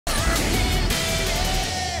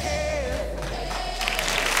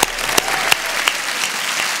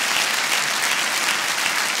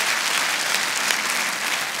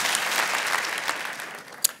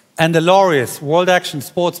And the Laureus World Action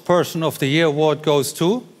Sportsperson of the Year award goes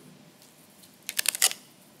to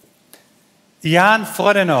Johan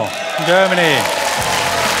Frodeno, Germany.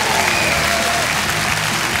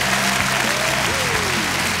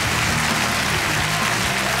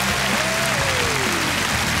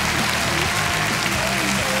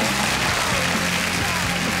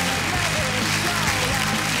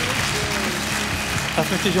 Das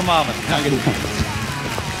möchte ich umarmen. Danke.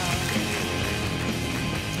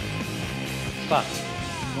 But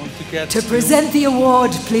we want to get to present the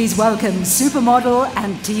award, please welcome supermodel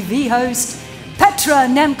and TV host Petra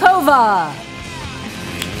Nemkova.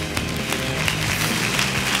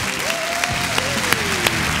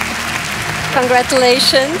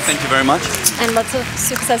 Congratulations. Thank you very much. And lots of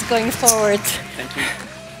success going forward. Thank you.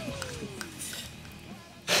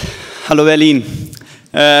 Hallo Berlin.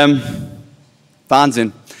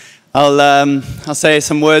 Wahnsinn. I'll say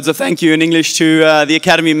some words of thank you in English to the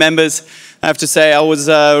Academy members. I have to say I was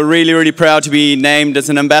really, really proud to be named as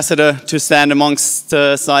an ambassador to stand amongst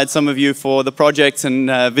side some of you for the projects and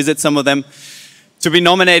visit some of them. To be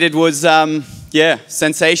nominated was, yeah,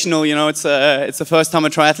 sensational. You know, it's the first time a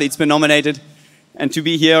triathlete's been nominated. And to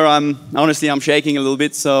be here, honestly, I'm shaking a little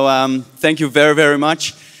bit. So thank you very, very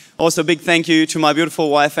much. Also, big thank you to my beautiful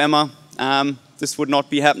wife, Emma. This would not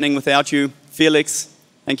be happening without you. Felix,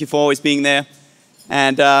 thank you for always being there.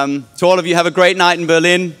 And to all of you, have a great night in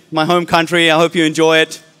Berlin, my home country. I hope you enjoy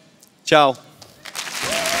it. Ciao. I'll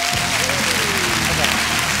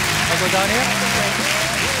go down here.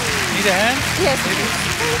 Need a hand? Yes.